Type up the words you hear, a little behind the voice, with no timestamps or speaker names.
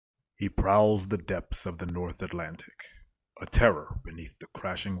He prowls the depths of the North Atlantic, a terror beneath the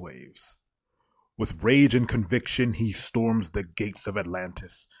crashing waves. With rage and conviction, he storms the gates of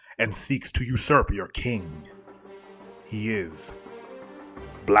Atlantis and seeks to usurp your king. He is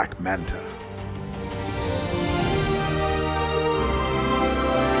Black Manta.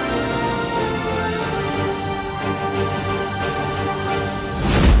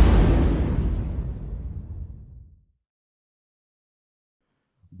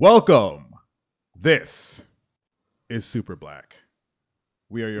 Welcome. This is Super Black.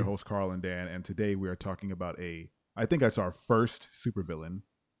 We are your hosts, Carl and Dan, and today we are talking about I think that's our first supervillain,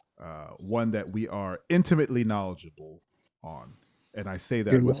 one that we are intimately knowledgeable on. And I say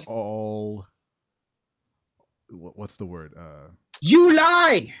that with all, what's the word? You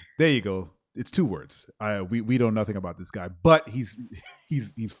lie! There you go. It's two words. We know nothing about this guy, but he's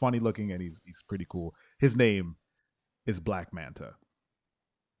funny looking and he's pretty cool. His name is Black Manta,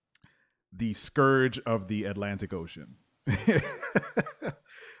 the scourge of the Atlantic Ocean.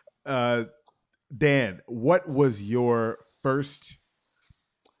 Dan, what was your first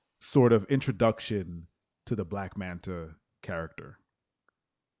sort of introduction to the Black Manta character?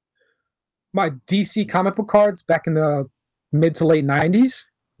 My DC comic book cards back in the mid to late 90s.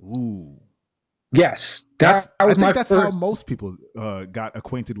 Ooh. Yes. That was my that's first. how most people got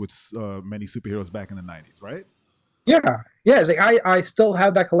acquainted with many superheroes back in the 90s, right? Yeah. It's like I still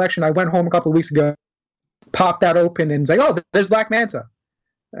have that collection. I went home a couple of weeks ago, popped that open, and it's like, oh, there's Black Manta.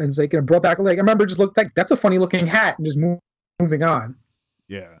 And it's like, brought back, like, I remember just looked like, that's a funny looking hat, and just moving on.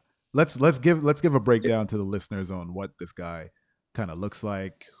 Yeah. Let's give a breakdown to the listeners on what this guy kind of looks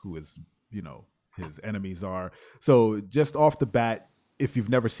like, who his enemies are. So just off the bat, if you've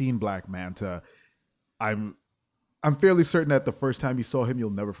never seen Black Manta, I'm fairly certain that the first time you saw him, you'll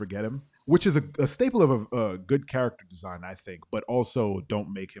never forget him, which is a staple of a good character design, I think, but also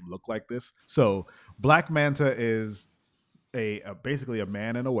don't make him look like this. So Black Manta is basically a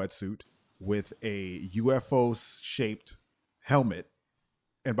man in a wetsuit with a UFO-shaped helmet.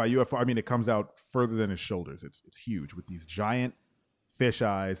 And by UFO, I mean it comes out further than his shoulders. It's huge with these giant fish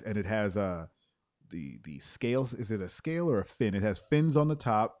eyes, and it has the scales. Is it a scale or a fin? It has fins on the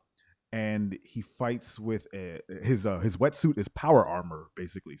top. And he fights with his wetsuit is power armor,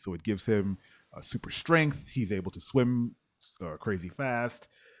 basically. So it gives him super strength. He's able to swim crazy fast,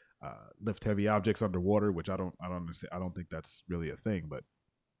 lift heavy objects underwater, which I don't understand. I don't think that's really a thing.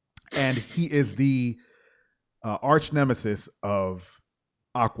 And he is the arch nemesis of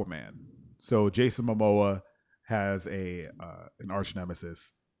Aquaman. So Jason Momoa has an arch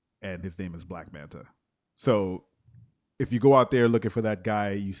nemesis, and his name is Black Manta. So if you go out there looking for that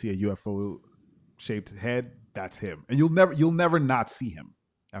guy, you see a UFO-shaped head, that's him. And you'll never not see him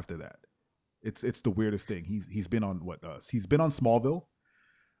after that. It's the weirdest thing. He's been on he's been on Smallville.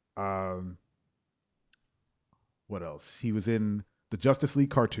 What else? He was in the Justice League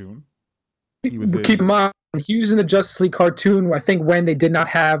cartoon. Keep in mind, he was in the Justice League cartoon, I think, when they did not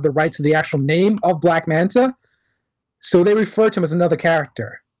have the rights to the actual name of Black Manta. So they referred to him as another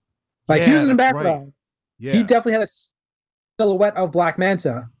character. Like, he was in the background. Right. Yeah. He definitely had a silhouette of Black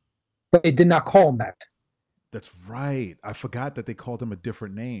Manta, but they did not call him that. That's right. I forgot that they called him a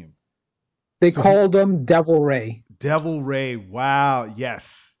different name. They called him Devil Ray. Devil Ray. Wow.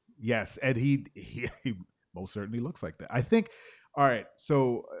 Yes. And he most certainly looks like that. I think. All right.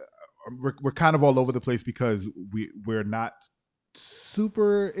 So we're kind of all over the place because we're not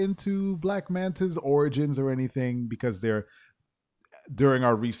super into Black Manta's origins or anything, because during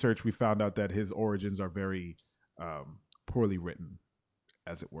our research we found out that his origins are very poorly written,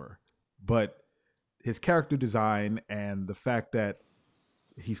 as it were. But his character design and the fact that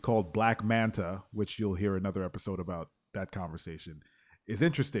he's called Black Manta, which you'll hear another episode about that conversation, is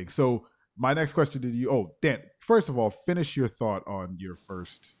interesting. So my next question to you, Dan, first of all, finish your thought on your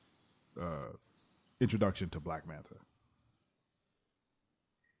first introduction to Black Manta.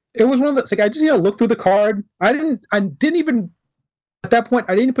 It was one of those, like, I just looked through the card. I didn't even at that point,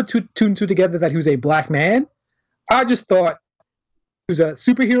 I didn't put two and two together that he was a black man. I just thought he was a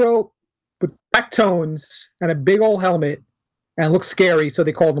superhero with black tones and a big old helmet and looked scary, so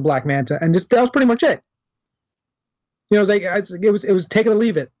they called him Black Manta. And just that was pretty much it. It was like it was take it or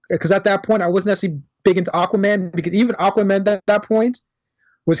leave it. Because at that point, I wasn't necessarily big into Aquaman, because even Aquaman at that point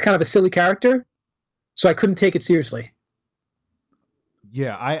was kind of a silly character, so I couldn't take it seriously.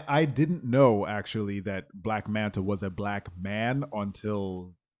 Yeah, I didn't know, actually, that Black Manta was a black man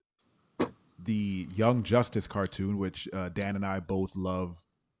until the Young Justice cartoon, which Dan and I both love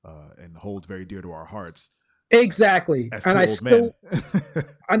and hold very dear to our hearts. Exactly. And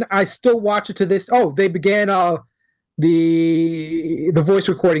I still watch it to this. Oh, they began the voice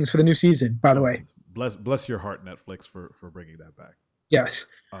recordings for the new season. By the way, bless your heart, Netflix, for bringing that back. yes.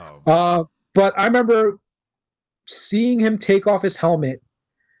 But I remember seeing him take off his helmet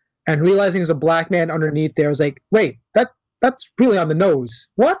and realizing there's a black man underneath there. I was like, wait, that's really on the nose.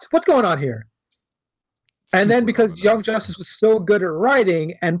 What's going on here? And then because Young Justice was so good at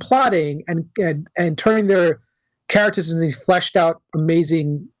writing and plotting and turning their characters into these fleshed out,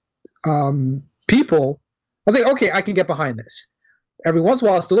 amazing people, I was like, okay, I can get behind this. Every once in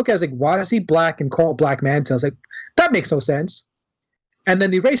a while, I still look at it, I was like, why is he black and called Black Manta? I was like, that makes no sense. And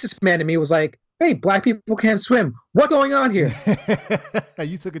then the racist man in me was like, hey, black people can't swim. What's going on here?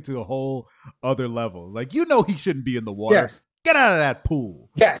 You took it to a whole other level. Like, you know he shouldn't be in the water. Yes. Get out of that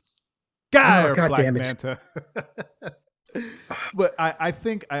pool. Yes. God Black damn it. Manta. But I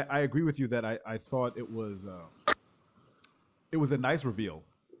think I agree with you that I thought it was a nice reveal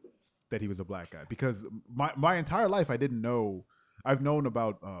that he was a black guy, because my entire life I didn't know. I've known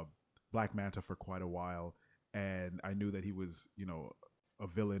about Black Manta for quite a while, and I knew that he was, a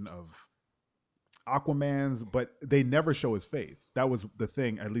villain of Aquaman's, but they never show his face. That was the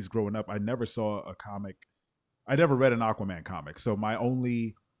thing, at least growing up. I never saw a comic. I never read an Aquaman comic. So my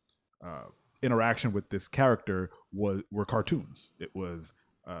only interaction with this character were cartoons. It was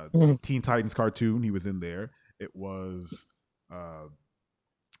Teen Titans cartoon. He was in there. It was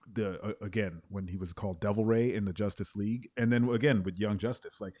again when he was called Devil Ray in the Justice League, and then again with Young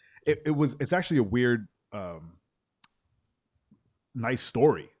Justice. Like it's actually a weird, nice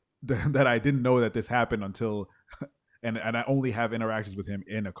story that I didn't know that this happened until, and I only have interactions with him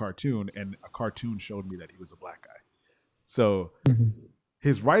in a cartoon, and a cartoon showed me that he was a black guy. So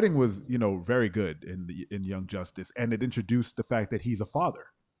his writing was, very good in Young Justice, and it introduced the fact that he's a father,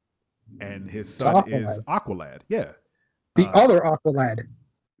 and his son is Aqualad. Yeah, the other Aqualad,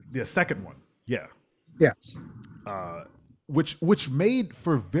 the second one. Yeah, yes. Which made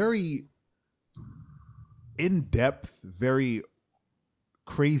for very in-depth, very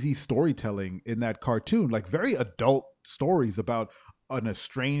crazy storytelling in that cartoon, like very adult stories about an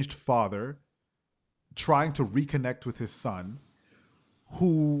estranged father trying to reconnect with his son,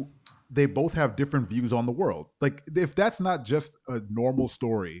 who they both have different views on the world. Like, if that's not just a normal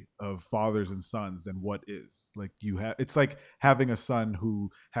story of fathers and sons, then what is? Like, it's like having a son who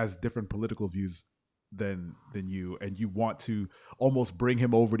has different political views than you, and you want to almost bring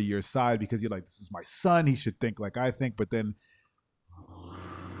him over to your side because you're like, this is my son, he should think like I think. But then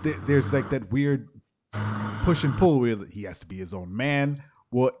there's like that weird push and pull where he has to be his own man.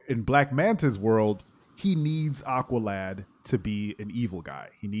 Well, in Black Manta's world, he needs Aqualad to be an evil guy.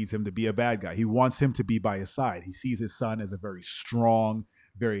 He needs him to be a bad guy. He wants him to be by his side. He sees his son as a very strong,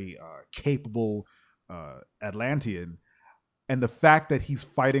 very capable Atlantean. And the fact that he's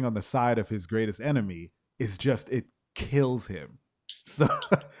fighting on the side of his greatest enemy is just, it kills him. So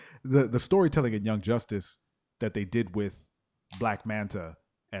the storytelling in Young Justice that they did with Black Manta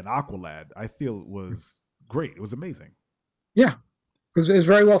and Aqualad, I feel was great. It was amazing. Yeah. It was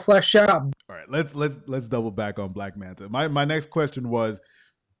very well fleshed out. All right, let's double back on Black Manta. My next question was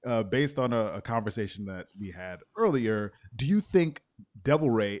based on a conversation that we had earlier. Do you think Devil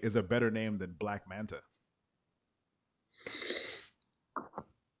Ray is a better name than Black Manta?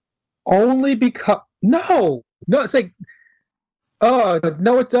 Only because no, it's like,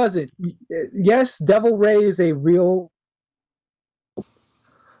 no, it doesn't. Yes, Devil Ray is a real,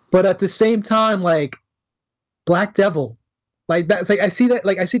 but at the same time, like Black Devil. Like that's like I see that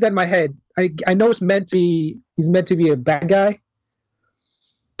in my head. I know he's meant to be a bad guy,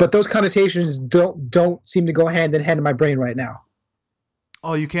 but those connotations don't seem to go hand in hand in my brain right now.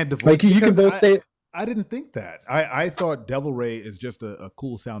 Oh, you can't divorce. Like you can both say it. I didn't think that. I thought Devil Ray is just a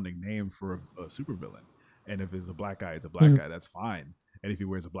cool sounding name for a supervillain, and if it's a black guy, it's a black guy. That's fine. And if he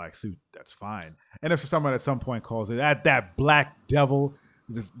wears a black suit, that's fine. And if someone at some point calls it that Black Devil,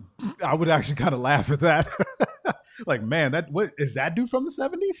 I would actually kind of laugh at that. Like, man, what is that dude from the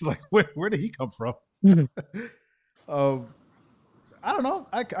 70s? Like, where did he come from? I don't know.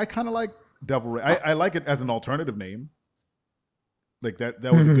 I kind of like Devil Ray. I like it as an alternative name. Like that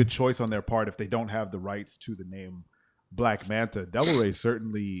was a good choice on their part if they don't have the rights to the name Black Manta. Devil Ray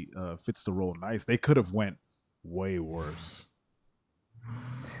certainly fits the role nice. They could have went way worse.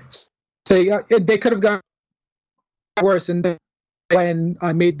 So they could have gone worse, and when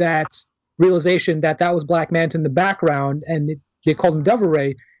I made that realization that was Black Manta in the background and they called him Devil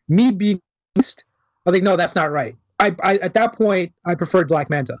Ray, me being honest, I was like, no, that's not right. I at that point I preferred Black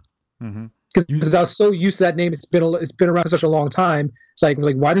Manta because I was so used to that name. It's been around for such a long time. It's like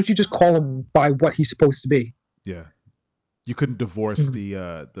why don't you just call him by what he's supposed to be? Yeah, you couldn't divorce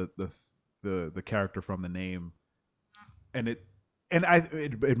the character from the name and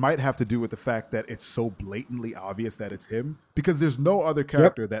it might have to do with the fact that it's so blatantly obvious that it's him, because there's no other Yep.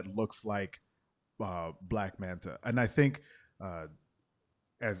 character that looks like Black Manta. And I think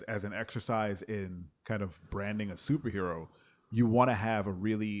as an exercise in kind of branding a superhero, you want to have a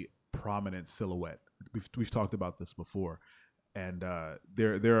really prominent silhouette. We've talked about this before, and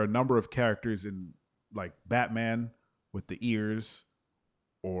there are a number of characters in like Batman with the ears,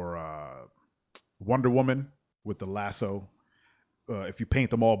 or Wonder Woman with the lasso. If you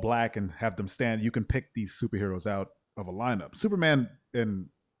paint them all black and have them stand, you can pick these superheroes out of a lineup. Superman, and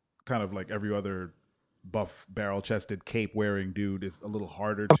kind of like every other buff, barrel chested, cape wearing dude, is a little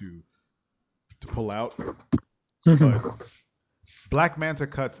harder to pull out. But Black Manta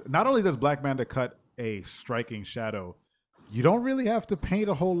cuts. Not only does Black Manta cut a striking shadow, you don't really have to paint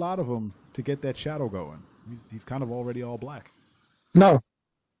a whole lot of them to get that shadow going. He's kind of already all black. No,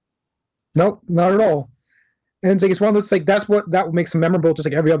 nope, not at all. And it's like it's one of those like that makes him memorable, just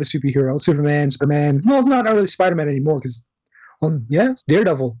like every other superhero, Superman. Well, not really Spider-Man anymore because, well, yeah,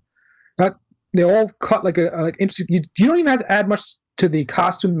 Daredevil. Not they all cut like a like interesting. You don't even have to add much to the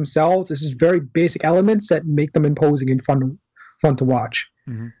costume themselves. It's just very basic elements that make them imposing and fun to watch.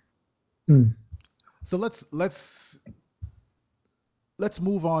 Mm-hmm. Mm. So let's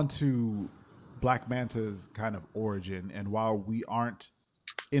move on to Black Manta's kind of origin. And while we aren't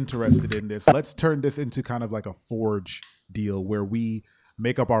interested in this, let's turn this into kind of like a Forge deal where we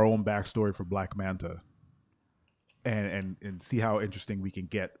make up our own backstory for Black Manta, and see how interesting we can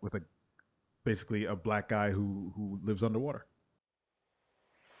get with basically a black guy who lives underwater.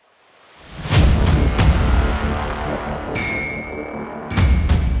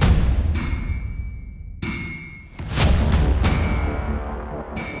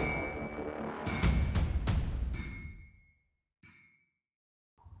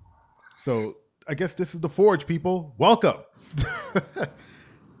 So I guess this is the Forge, people. Welcome.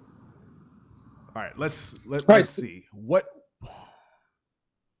 All right, let's see what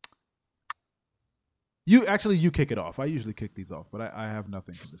you kick it off. I usually kick these off, but I have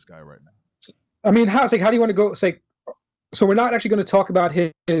nothing for this guy right now. I mean, how do you want to go? It's like, so we're not actually going to talk about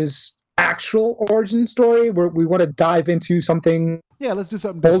his actual origin story. We want to dive into something. Yeah, let's do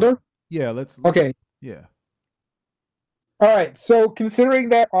something older. Different. Yeah, let's. Okay. Yeah. All right. So considering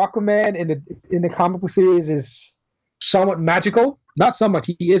that Aquaman in the comic book series is somewhat magical, not somewhat,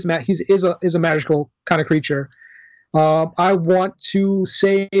 he is a magical kind of creature. I want to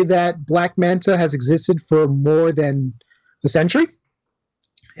say that Black Manta has existed for more than a century,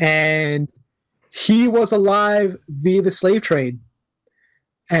 and he was alive via the slave trade.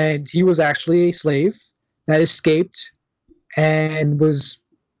 And he was actually a slave that escaped and was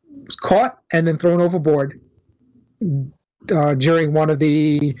caught and then thrown overboard during one of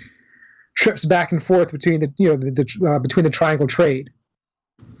the trips back and forth between between the Triangle Trade.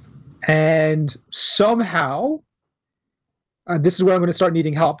 And somehow, this is where I'm going to start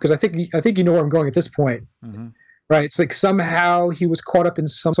needing help, because I think you know where I'm going at this point. Mm-hmm. Right? It's like somehow he was caught up in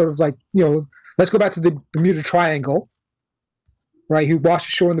some sort of like, let's go back to the Bermuda Triangle. Right? He washed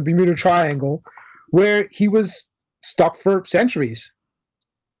ashore in the Bermuda Triangle, where he was stuck for centuries.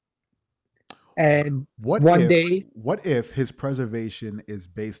 And what if his preservation is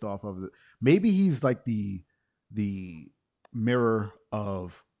based off of maybe he's like the mirror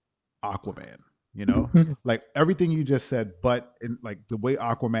of Aquaman, like everything you just said, but in like the way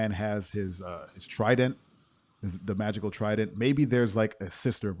Aquaman has his trident, the magical trident, maybe there's like a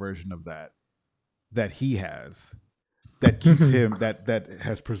sister version of that he has, that keeps him, that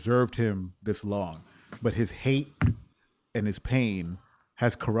has preserved him this long, but his hate and his pain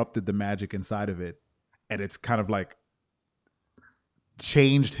has corrupted the magic inside of it, and it's kind of like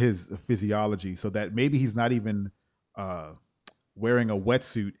changed his physiology so that maybe he's not even wearing a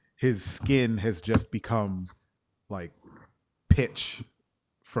wetsuit. His skin has just become like pitch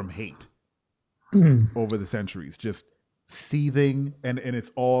from hate over the centuries, just seething, and it's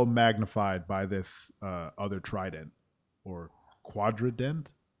all magnified by this other trident or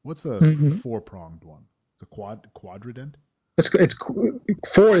quadrident. What's a four-pronged one? It's a quadrident. It's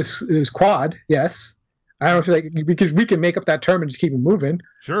four is quad. Yes, I don't know if because we can make up that term and just keep it moving.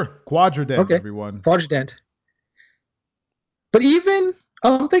 Sure, quadrident. Okay, everyone. Quadrident. But even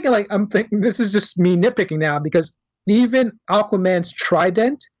I'm thinking this is just me nitpicking now, because even Aquaman's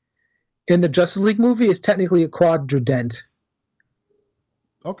trident in the Justice League movie is technically a quadrident.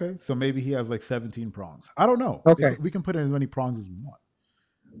 Okay, so maybe he has like 17 prongs. I don't know. Okay, we can put in as many prongs as we want.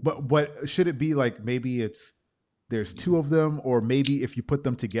 But should it be like maybe there's two of them, or maybe if you put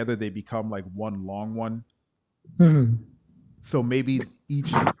them together, they become like one long one. Mm-hmm. So maybe each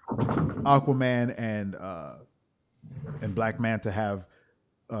Aquaman and and Black Manta have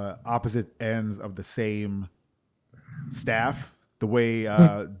opposite ends of the same staff, the way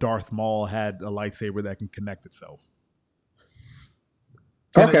Darth Maul had a lightsaber that can connect itself.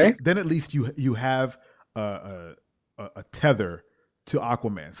 Okay. Then at least you have a tether to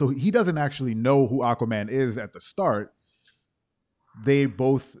Aquaman. So he doesn't actually know who Aquaman is at the start. They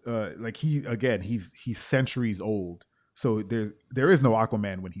both he's centuries old. So there is no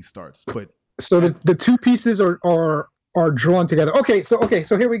Aquaman when he starts. But so the two pieces are drawn together. Okay, so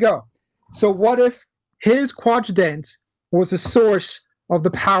here we go. So what if his quadrant was the source of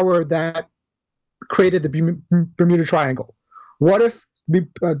the power that created the Bermuda Triangle? What if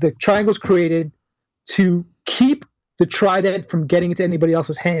the triangle's created to keep the trident from getting into anybody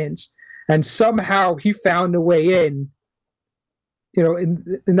else's hands, and somehow he found a way in? You know,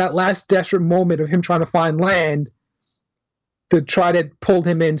 in that last desperate moment of him trying to find land, the trident pulled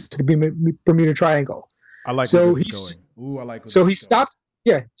him into the Bermuda Triangle. I like where this is going. Ooh, I like. So he stopped.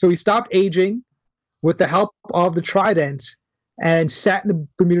 Yeah, so he stopped aging with the help of the trident and sat in the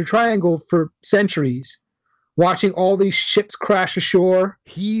Bermuda Triangle for centuries, watching all these ships crash ashore.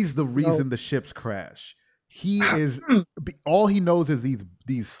 He's the reason the ships crash. He is all he knows is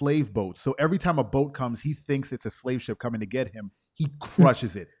these slave boats. So every time a boat comes, he thinks it's a slave ship coming to get him. He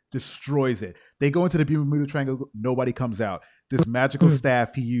crushes it, destroys it. They go into the Bermuda Triangle. Nobody comes out. This magical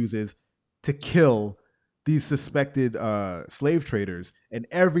staff he uses to kill these suspected slave traders. And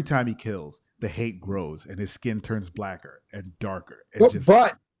every time he kills, the hate grows and his skin turns blacker and darker. And what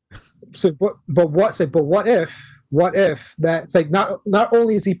if that's like not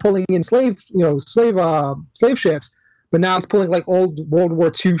only is he pulling in slave ships, but now he's pulling like old World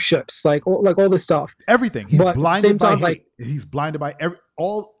War II ships, like all this stuff. Everything. He's blinded by hate. He's blinded by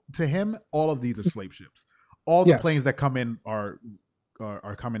all of these are slave ships. All the planes that come in are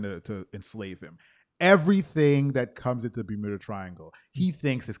coming to enslave him. Everything that comes into the Bermuda Triangle, he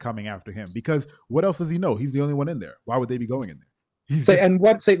thinks is coming after him, because what else does he know? He's the only one in there. Why would they be going in there?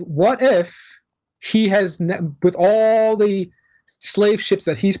 What if he has, with all the slave ships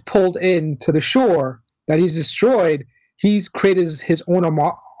that he's pulled in to the shore that he's destroyed, he's created his own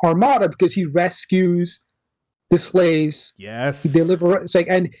armada because he rescues the slaves. Yes. He delivers,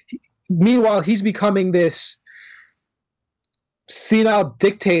 meanwhile he's becoming this senile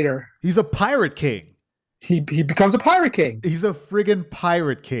dictator. He's a pirate king. He becomes a pirate king. He's a friggin'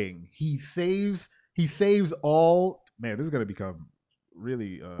 pirate king. He saves all. Man, this is gonna become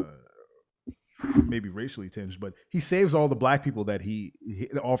really maybe racially tinged, but he saves all the black people that he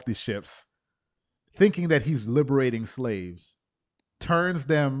off these ships, thinking that he's liberating slaves, turns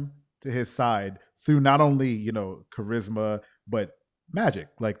them to his side through not only charisma but magic.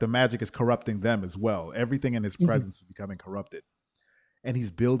 Like the magic is corrupting them as well. Everything in his presence is becoming corrupted. And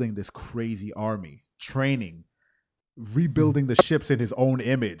he's building this crazy army, training, rebuilding the ships in his own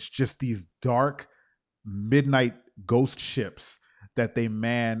image, just these dark midnight ghost ships that they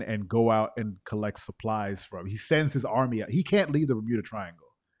man and go out and collect supplies from. He sends his army out. He can't leave the Bermuda Triangle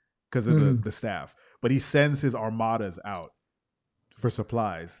because of the staff, but he sends his armadas out for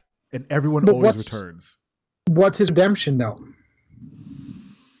supplies, and everyone always returns. What's his redemption, though?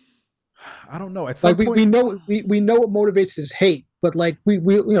 I don't know. At some point, we know what motivates his hate, but we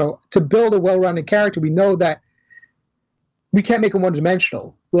to build a well-rounded character, we know that we can't make him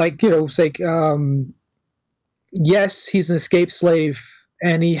one-dimensional. Yes, he's an escaped slave,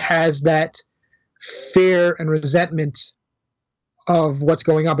 and he has that fear and resentment of what's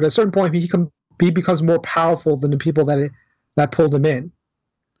going on. But at a certain point, he becomes more powerful than the people that pulled him in,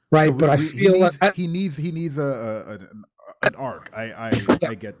 right? So but I feel he needs an arc. I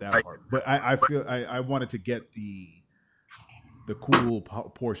get that part, but I feel I wanted to get the cool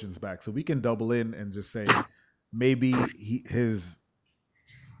portions back, so we can double in and just say maybe his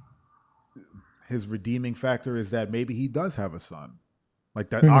redeeming factor is that maybe he does have a son, like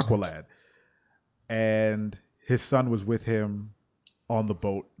that Aqualad, and his son was with him on the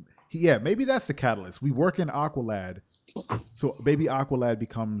boat. Maybe that's the catalyst. We work in Aqualad, so maybe Aqualad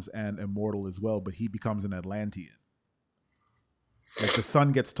becomes an immortal as well, but he becomes an Atlantean. Like the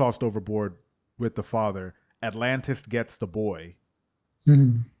son gets tossed overboard with the father. Atlantis gets the boy,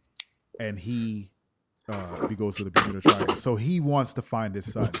 and he goes to the Bermuda Triangle. So he wants to find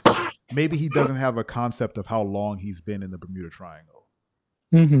his son. Maybe he doesn't have a concept of how long he's been in the Bermuda Triangle.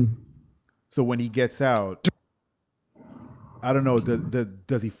 So when he gets out, I don't know.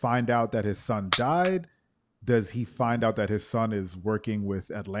 Does he find out that his son died? Does he find out that his son is working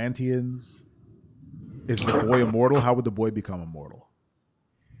with Atlanteans? Is the boy immortal? How would the boy become immortal?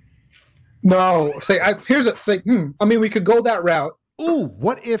 No, I mean, we could go that route. Ooh,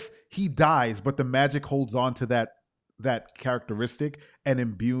 what if he dies, but the magic holds on to that that characteristic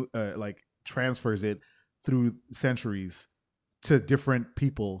and like transfers it through centuries to different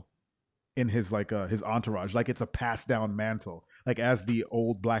people in his like his entourage, like it's a passed down mantle. Like as the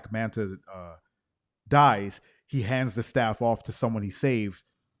old Black Manta dies, he hands the staff off to someone he saved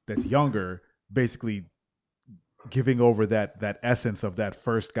that's younger, basically giving over that essence of that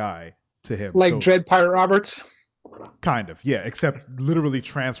first guy to him. Like so, Dread Pirate Roberts. Kind of, yeah, except literally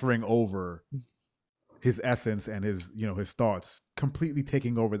transferring over his essence and his, you know, his thoughts, completely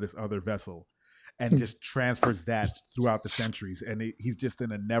taking over this other vessel, and just transfers that throughout the centuries. And he's just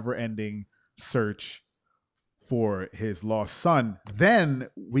in a never-ending search for his lost son. Then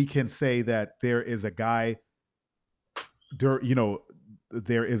we can say that there is a guy, you know,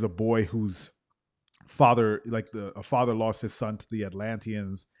 there is a boy whose father, like a father lost his son to the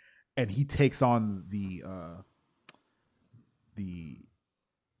Atlanteans, and he takes on the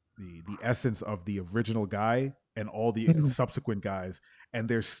essence of the original guy and all the subsequent guys. And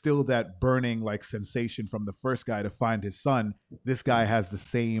there's still that burning like sensation from the first guy to find his son. This guy has the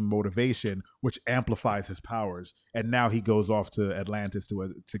same motivation, which amplifies his powers, and now he goes off to Atlantis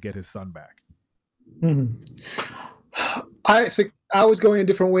to get his son back. I was going a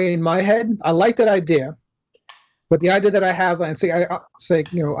different way in my head. I like that idea, but the idea that I have, and say,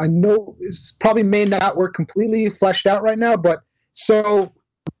 you know, I know it's probably may not work completely fleshed out right now, but so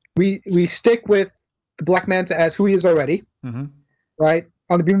we stick with the Black Manta as who he is already, right?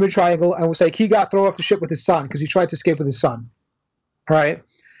 On the Bermuda Triangle, and we'll say he got thrown off the ship with his son because he tried to escape with his son, right?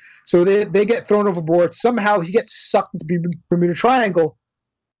 So they get thrown overboard. Somehow he gets sucked into the Bermuda Triangle,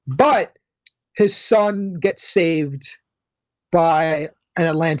 but his son gets saved by an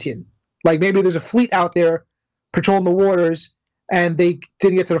Atlantean. Like maybe there's a fleet out there patrolling the waters, and they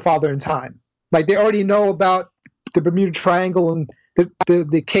didn't get to the father in time. Like they already know about the Bermuda Triangle and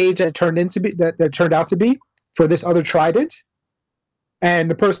the cage that turned out to be for this other trident,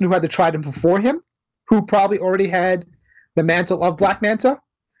 and the person who had the trident before him, who probably already had the mantle of Black Manta,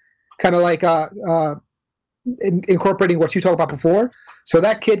 kind of like incorporating what you talked about before. So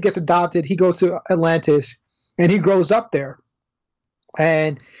that kid gets adopted. He goes to Atlantis, and he grows up there,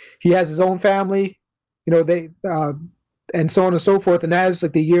 and he has his own family. You know, they and so on and so forth. And as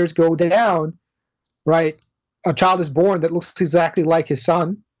like the years go down, right, a child is born that looks exactly like his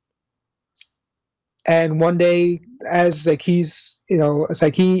son. And one day, as like he's, you know, it's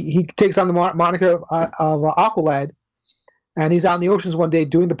like he takes on the moniker of Aqualad, and he's out in the oceans one day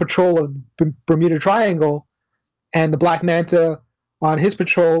doing the patrol of the Bermuda Triangle, and the Black Manta on his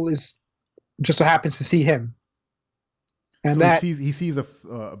patrol is just so happens to see him. And so that he sees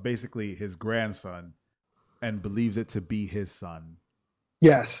basically his grandson and believes it to be his son.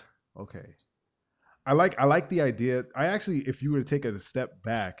 Yes. Okay. I like the idea. I actually, if you were to take a step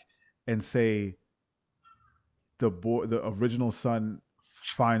back and say the original son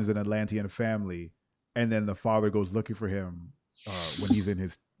finds an Atlantean family, and then the father goes looking for him when he's in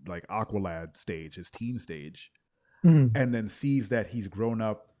his like Aqualad stage, his teen stage, and then sees that he's grown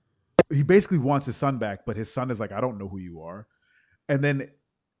up. He basically wants his son back, but his son is like, I don't know who you are. And then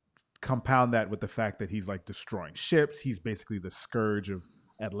compound that with the fact that he's like destroying ships. He's basically the scourge of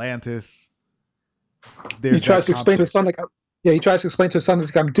Atlantis. He tries to explain to his son, like,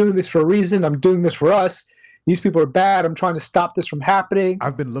 I'm doing this for a reason. I'm doing this for us. These people are bad. I'm trying to stop this from happening.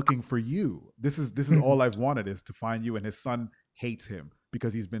 I've been looking for you. This is all I've wanted, is to find you. And his son hates him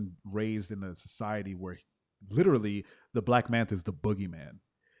because he's been raised in a society where literally the Black Manta is the boogeyman.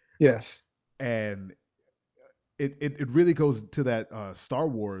 Yes. And it really goes to that Star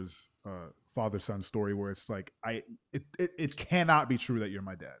Wars father-son story where it's like, it cannot be true that you're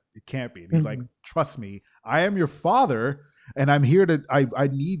my dad. It can't be. And he's like, trust me, I am your father, and I'm here to I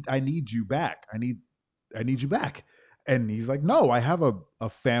need you back. I need you back. And he's like, no, I have a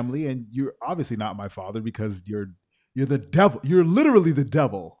family, and you're obviously not my father because you're the devil. You're literally the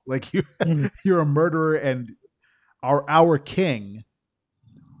devil. Like you're a murderer, and our king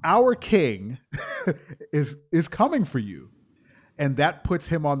is coming for you. And that puts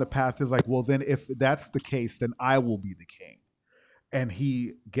him on the path. Is like, well, then if that's the case, then I will be the king. And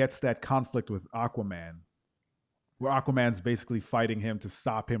he gets that conflict with Aquaman, where Aquaman's basically fighting him to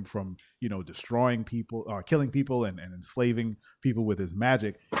stop him from, you know, destroying people, killing people, and enslaving people with his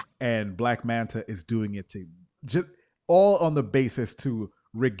magic. And Black Manta is doing it to just all on the basis to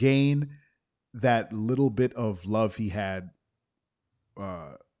regain that little bit of love he had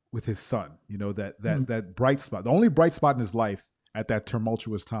with his son. You know, that bright spot, the only bright spot in his life at that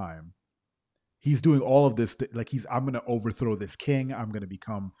tumultuous time. He's doing all of this I'm going to overthrow this king. I'm going to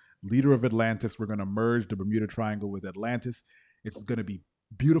become leader of Atlantis. We're going to merge the Bermuda Triangle with Atlantis. It's going to be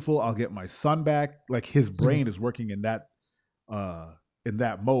beautiful. I'll get my son back. Like his brain is working in that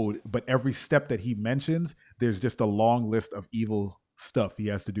mode. But every step that he mentions, there's just a long list of evil stuff he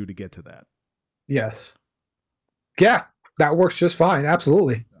has to do to get to that. Yes. Yeah, that works just fine.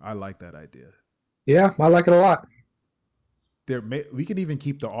 Absolutely. I like that idea. Yeah, I like it a lot. We could even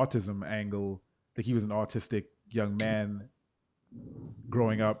keep the autism angle. Like he was an autistic young man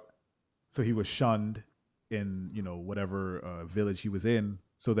growing up, so he was shunned in whatever village he was in,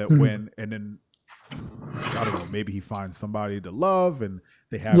 so that and then I don't know, maybe he finds somebody to love and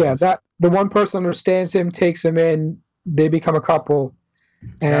they have that the one person understands him, takes him in, they become a couple,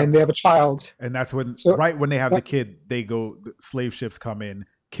 and they have a child. And that's when right when they have the kid, the slave ships come in,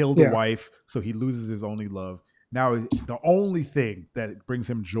 kill the wife, so he loses his only love. Now the only thing that brings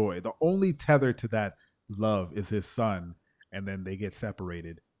him joy, the only tether to that love is his son, and then they get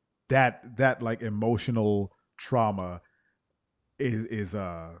separated. That like emotional trauma is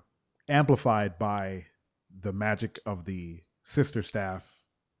amplified by the magic of the sister staff.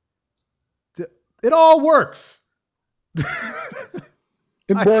 It all works.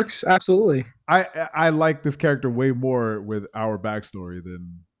 It works absolutely. I like this character way more with our backstory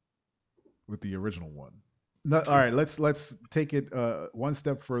than with the original one. No, all right, let's take it one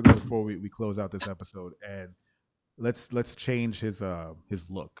step further before we close out this episode, and let's change his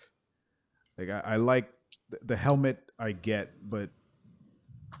look. Like I like the helmet, I get, but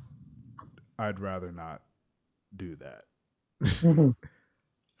I'd rather not do that. Mm-hmm.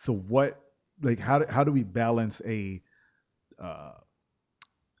 So what? Like how do we balance a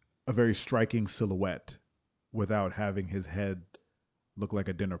very striking silhouette without having his head look like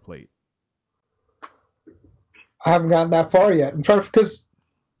a dinner plate? I haven't gotten that far yet. I'm trying to, because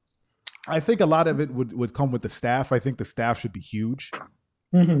I think a lot of it would come with the staff. I think the staff should be huge.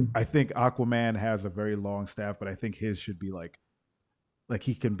 Mm-hmm. I think Aquaman has a very long staff, but I think his should be like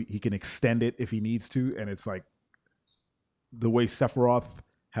he can extend it if he needs to, and it's like the way Sephiroth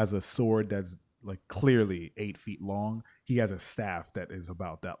has a sword that's like clearly 8 feet long. He has a staff that is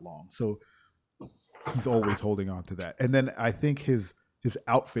about that long, so he's always holding on to that. And then I think his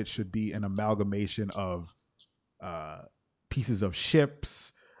outfit should be an amalgamation of pieces of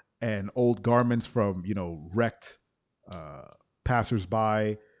ships and old garments from wrecked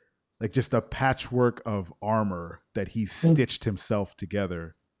passersby, like just a patchwork of armor that he stitched himself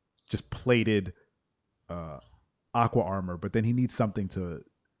together, just plated aqua armor. But then he needs something to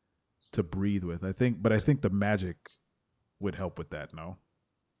breathe with. I think the magic would help with that. No,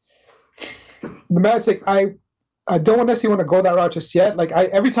 the magic. I don't necessarily want to go that route just yet. Like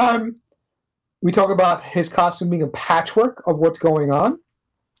every time we talk about his costume being a patchwork of what's going on,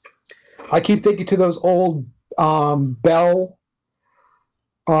 I keep thinking to those old Bell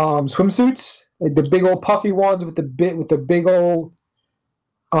swimsuits, like the big old puffy ones with the big old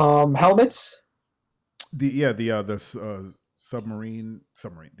helmets. The submarine.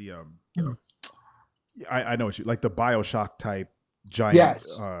 I know what you like, the BioShock type giant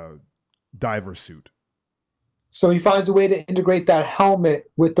diver suit. So he finds a way to integrate that helmet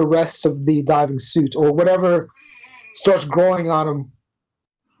with the rest of the diving suit, or whatever starts growing on him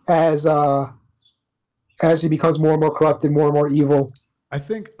as he becomes more and more corrupted, more and more evil. I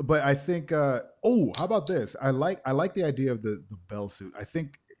think. Oh, how about this? I like the idea of the Bell suit. I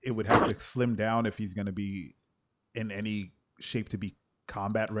think it would have to slim down if he's going to be in any shape to be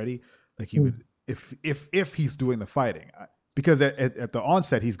combat ready. Like he would, if he's doing the fighting, because at the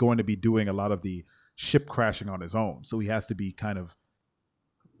onset he's going to be doing a lot of the ship crashing on his own, so he has to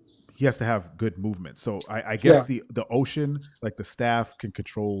have good movement. So I guess the ocean, like the staff can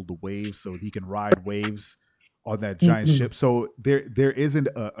control the waves, so he can ride waves on that giant ship. So there isn't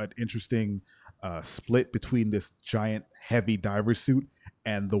an interesting split between this giant heavy diver suit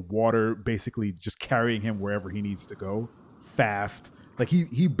and the water basically just carrying him wherever he needs to go fast. Like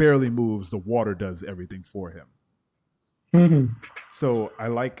he barely moves, the water does everything for him. Mm-hmm. So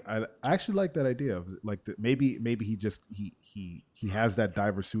I actually like that idea of like maybe he has that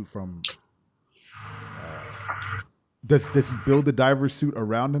diver suit from. Does he build the diver suit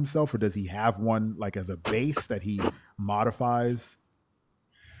around himself, or does he have one like as a base that he modifies?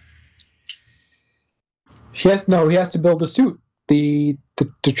 He has to build the suit. The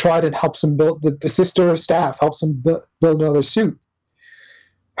Trident helps him build, the sister staff helps him build another suit.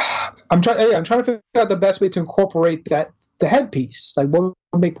 I'm trying to figure out the best way to incorporate the headpiece. Like what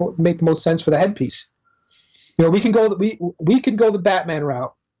would make the most sense for the headpiece. We can go the Batman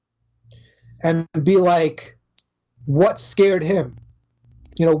route and be like, what scared him?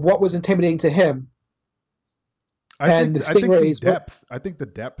 What was intimidating to him? I think the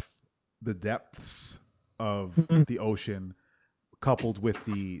depths of the ocean coupled with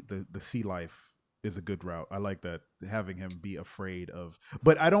the sea life is a good route. I like that, having him be afraid of,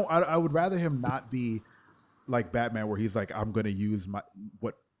 but I would rather him not be like Batman, where he's like, I'm going to use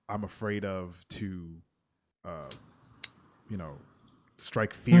what I'm afraid of to, uh, you know,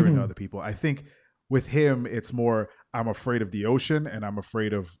 strike fear into Mhm. other people. I think with him, it's more, I'm afraid of the ocean and I'm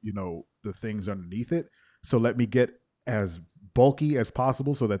afraid of, the things underneath it. So let me get as bulky as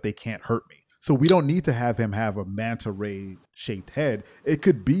possible so that they can't hurt me. So we don't need to have him have a manta ray shaped head. It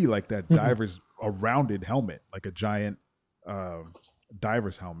could be like that Mhm. diver's a rounded helmet, like a giant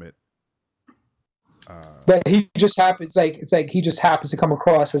diver's helmet. But he just happens like it's like he just happens to come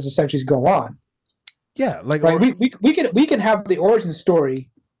across as the centuries go on. Yeah, like, Right? or We can have the origin story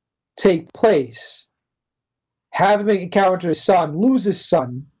take place, have him encounter his son, lose his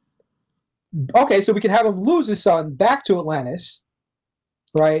son. Okay, so we can have him lose his son back to Atlantis,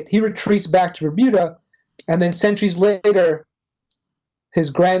 right? He retreats back to Bermuda, and then centuries later, his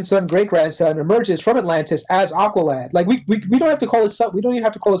grandson, great grandson, emerges from Atlantis as Aqualad. Like we don't have to call his son. We don't even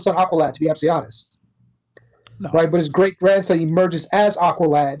have to call his son Aqualad, to be absolutely honest, no. right? But his great grandson emerges as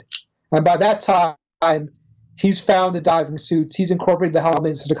Aqualad, and by that time, he's found the diving suits. He's incorporated the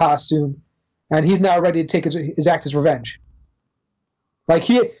helmet into the costume, and he's now ready to take his act as revenge. Like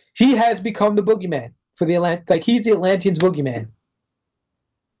he has become the boogeyman for the Like he's the Atlanteans' boogeyman.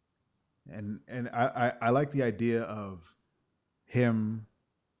 And I like the idea of him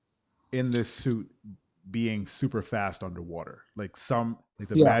in this suit being super fast underwater. Like the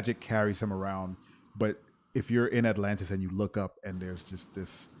Yeah. magic carries him around, but if you're in Atlantis and you look up and there's just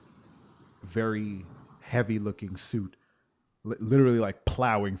this very heavy looking suit literally like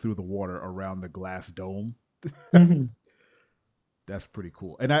plowing through the water around the glass dome. Mm-hmm. That's pretty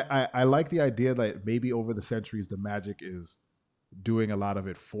cool. And I like the idea that maybe over the centuries the magic is doing a lot of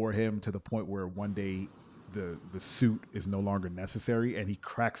it for him, to the point where one day the suit is no longer necessary and he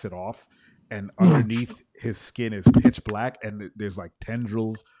cracks it off, and underneath his skin is pitch black, and there's like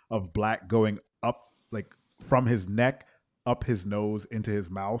tendrils of black going up, like from his neck up his nose into his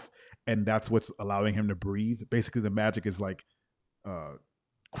mouth, and that's what's allowing him to breathe. Basically the magic is like uh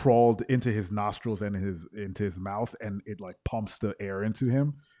crawled into his nostrils and into his mouth, and it like pumps the air into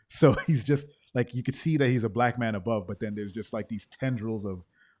him. So he's just like, you could see that he's a black man above, but then there's just like these tendrils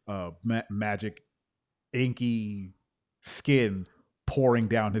of magic inky skin pouring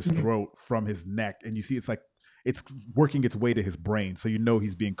down his Mm-hmm. throat from his neck, and you see it's like it's working its way to his brain, so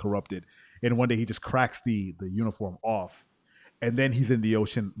he's being corrupted. And one day he just cracks the uniform off, and then he's in the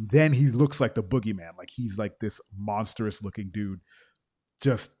ocean. Then he looks like the boogeyman, like he's like this monstrous looking dude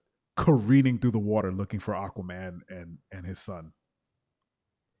just careening through the water looking for Aquaman and his son.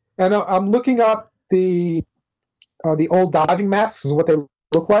 And I'm looking up the old diving masks and what they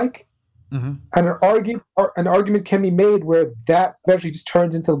look like, Mm-hmm. and an argument can be made where that eventually just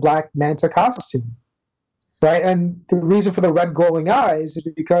turns into the Black Manta costume, right? And the reason for the red glowing eyes is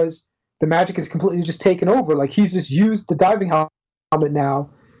because the magic is completely just taken over. Like he's just used the diving helmet now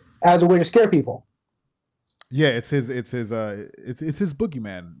as a way to scare people. Yeah, it's his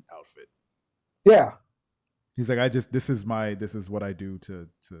boogeyman outfit. Yeah. He's like, this is what I do to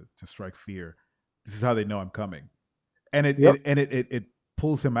strike fear. This is how they know I'm coming, and Yep. it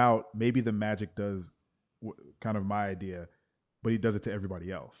pulls him out. Maybe the magic does kind of my idea, but he does it to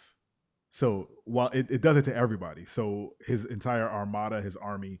everybody else. So while it does it to everybody, so his entire armada, his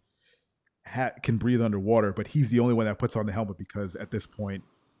army, can breathe underwater, but he's the only one that puts on the helmet, because at this point,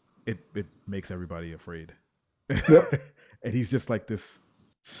 it makes everybody afraid. Yep. And he's just like this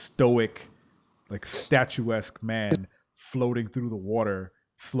stoic, like statuesque man floating through the water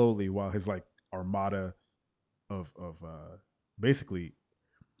slowly, while his like armada of basically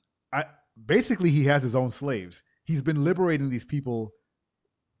I basically he has his own slaves. He's been liberating these people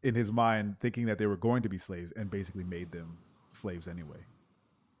in his mind, thinking that they were going to be slaves, and basically made them slaves anyway.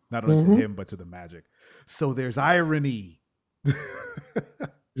 Not only to Mm-hmm. him but to the magic. So there's irony.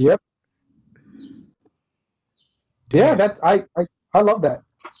 Yep. Yeah. Damn. I love that.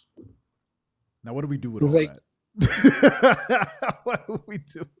 Now what do we do with It's all like that? What do we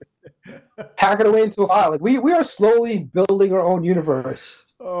do? pack it away into a file. Like we are slowly building our own universe.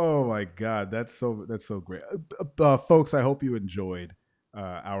 Oh my god, that's so great, folks. I hope you enjoyed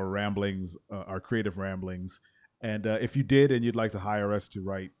our ramblings, our creative ramblings, and if you did, and you'd like to hire us to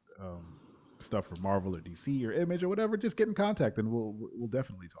write stuff for Marvel or DC or Image or whatever, just get in contact, and we'll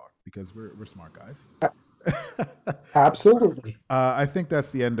definitely talk, because we're smart guys. Absolutely. I think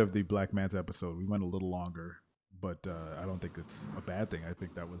that's the end of the Black Manta episode. We went a little longer, but I don't think it's a bad thing. I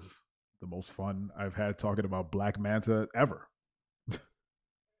think that was the most fun I've had talking about Black Manta ever.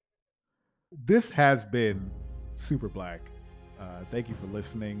 This has been Super Black. Thank you for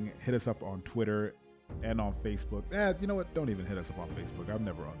listening. Hit us up on Twitter and on Facebook. You know what? Don't even hit us up on Facebook. I'm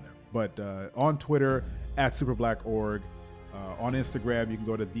never on there. But on Twitter at SuperBlackOrg. On Instagram, you can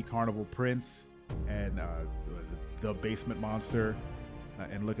go to The Carnival Prince and The Basement Monster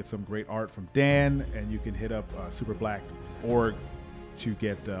and look at some great art from Dan. And you can hit up SuperBlackOrg to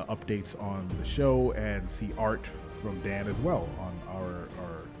get updates on the show and see art from Dan as well on our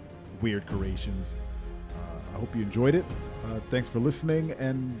weird creations. I hope you enjoyed it. Thanks for listening.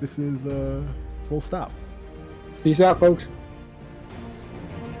 And this is Full Stop. Peace out, folks.